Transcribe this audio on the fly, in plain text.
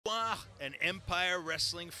and Empire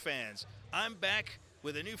Wrestling fans. I'm back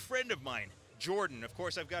with a new friend of mine, Jordan. Of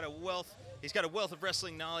course, he's got a wealth of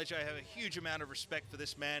wrestling knowledge. I have a huge amount of respect for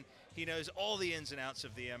this man. He knows all the ins and outs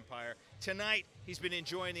of the Empire. Tonight, he's been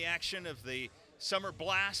enjoying the action of the Summer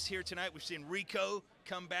Blast here tonight. We've seen Rico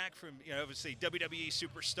come back from, obviously WWE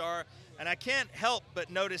superstar. And I can't help but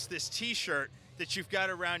notice this T-shirt that you've got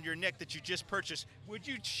around your neck that you just purchased. Would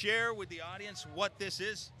you share with the audience what this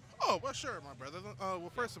is? Oh, well, sure, my brother.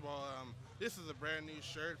 Well, first of all, this is a brand new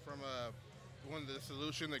shirt from one of the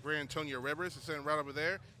Solution, the Great Antonio Rivers. It's sitting right over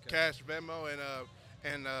there. Okay. Cash, Venmo,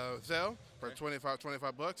 and Zelle for okay.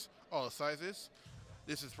 25 bucks, all sizes.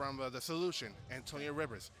 This is from the Solution, Antonio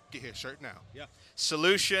Rivers. Get his shirt now. Yeah.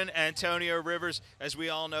 Solution, Antonio Rivers, as we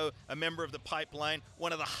all know, a member of the Pipeline,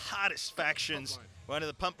 one of the hottest factions. One of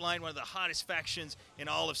the Pump Line, one of the hottest factions in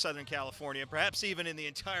all of Southern California, perhaps even in the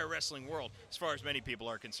entire wrestling world, as far as many people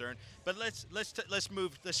are concerned. But let's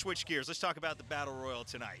switch gears. Let's talk about the Battle Royal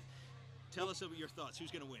tonight. Tell us your thoughts. Who's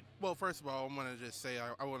going to win? Well, first of all, I want to just say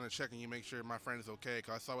I want to check on you, make sure my friend is okay,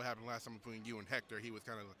 because I saw what happened last time between you and Hector. He was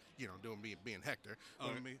kind of, being Hector. I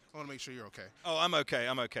want to make sure you're okay. Oh, I'm okay.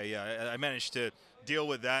 I'm okay. Yeah, I managed to deal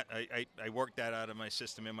with that. I worked that out of my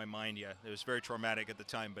system, in my mind. Yeah, it was very traumatic at the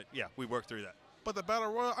time, but yeah, we worked through that. But the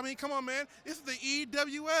Battle Royal, I mean, come on, man. This is the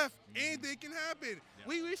EWF. Anything can happen. Yeah.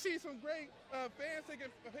 We see some great fans taking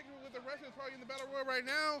a picture with the wrestlers probably in the Battle Royal right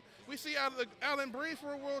now. We see Alan Bree,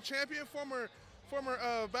 former world champion, former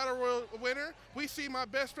Battle Royal winner. We see my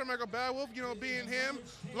best friend, Michael Badwolf, being him,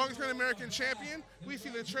 longest running American champion. We see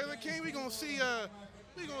the Trailer King. We're gonna see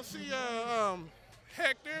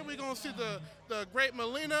Hector. We're gonna see the Great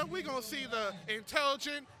Melina. We're gonna see the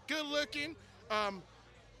intelligent, good-looking,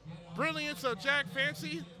 brilliance of Jack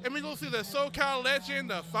Fancy, and we're going to see the SoCal legend,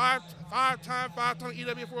 the five-time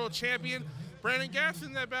EWF World Champion, Brandon Gaston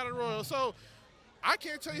in that Battle Royal. So I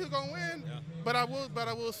can't tell you who's going to win, yeah. but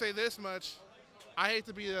I will say this much: I hate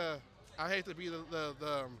to be the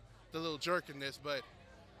little jerk in this, but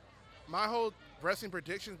my whole wrestling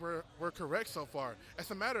predictions were correct so far. As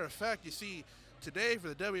a matter of fact, you see, today for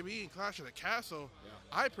the WWE and Clash of the Castle, yeah.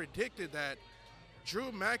 I predicted that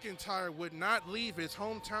Drew McIntyre would not leave his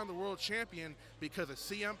hometown the world champion because of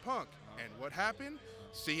CM Punk. And what happened?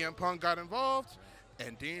 CM Punk got involved,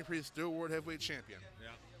 and Dean Priest still world heavyweight champion.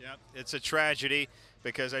 Yeah. It's a tragedy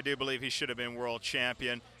because I do believe he should have been world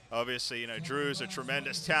champion. Obviously, Drew's a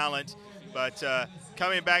tremendous talent. But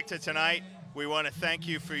coming back to tonight, we want to thank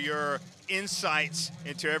you for your insights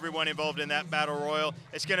into everyone involved in that Battle Royal.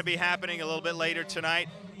 It's going to be happening a little bit later tonight.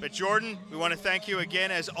 But Jordan, we want to thank you again,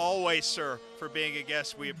 as always, sir, for being a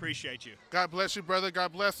guest. We appreciate you. God bless you, brother.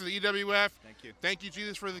 God bless the EWF. Thank you. Thank you,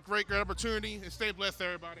 Jesus, for the great opportunity. And stay blessed,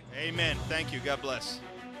 everybody. Amen. Thank you. God bless.